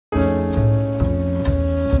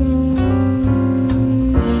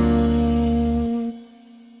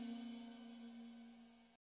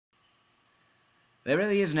There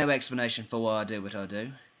really is no explanation for why I do what I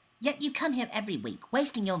do. Yet you come here every week,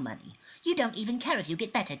 wasting your money. You don't even care if you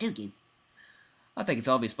get better, do you? I think it's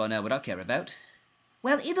obvious by now what I care about.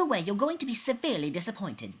 Well, either way, you're going to be severely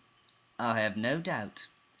disappointed. I have no doubt.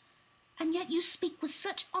 And yet you speak with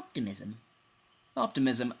such optimism.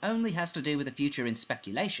 Optimism only has to do with the future in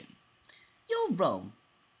speculation. You're wrong.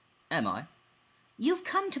 Am I? You've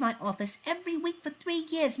come to my office every week for 3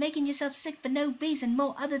 years, making yourself sick for no reason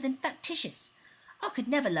more other than factitious. I could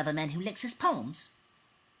never love a man who licks his palms.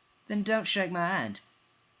 Then don't shake my hand.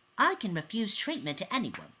 I can refuse treatment to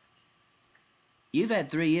anyone. You've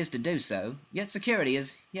had 3 years to do so, yet security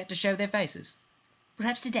has yet to show their faces.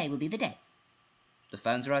 Perhaps today will be the day. The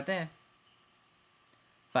phone's right there.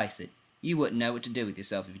 Face it, you wouldn't know what to do with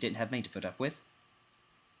yourself if you didn't have me to put up with.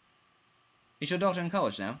 Is your daughter in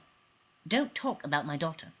college now? Don't talk about my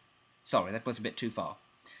daughter. Sorry, that was a bit too far.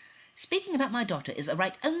 Speaking about my daughter is a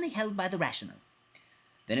right only held by the rational.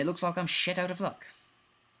 Then it looks like I'm shit out of luck.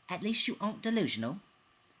 At least you aren't delusional.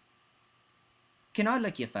 Can I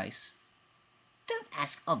lick your face? Don't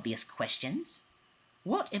ask obvious questions.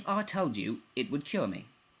 What if I told you it would cure me?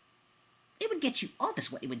 It would get you off is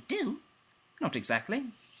what it would do. Not exactly.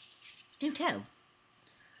 Do tell.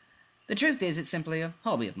 The truth is, it's simply a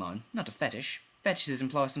hobby of mine, not a fetish. Fetishes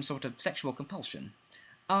imply some sort of sexual compulsion.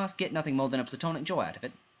 I get nothing more than a platonic joy out of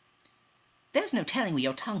it. There's no telling where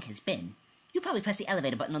your tongue has been. You probably pressed the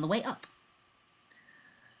elevator button on the way up.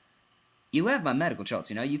 You have my medical charts,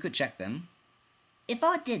 you know. You could check them. If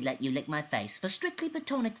I did let you lick my face for strictly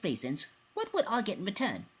platonic reasons, what would I get in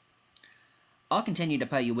return? I'll continue to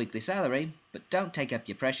pay your weekly salary, but don't take up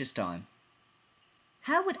your precious time.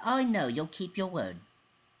 How would I know you'll keep your word?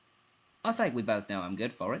 I think we both know I'm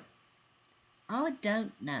good for it. I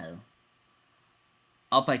don't know.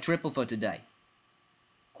 I'll pay triple for today.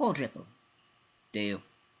 Quadruple. Deal.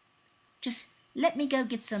 Just let me go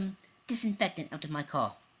get some disinfectant out of my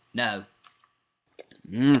car. No.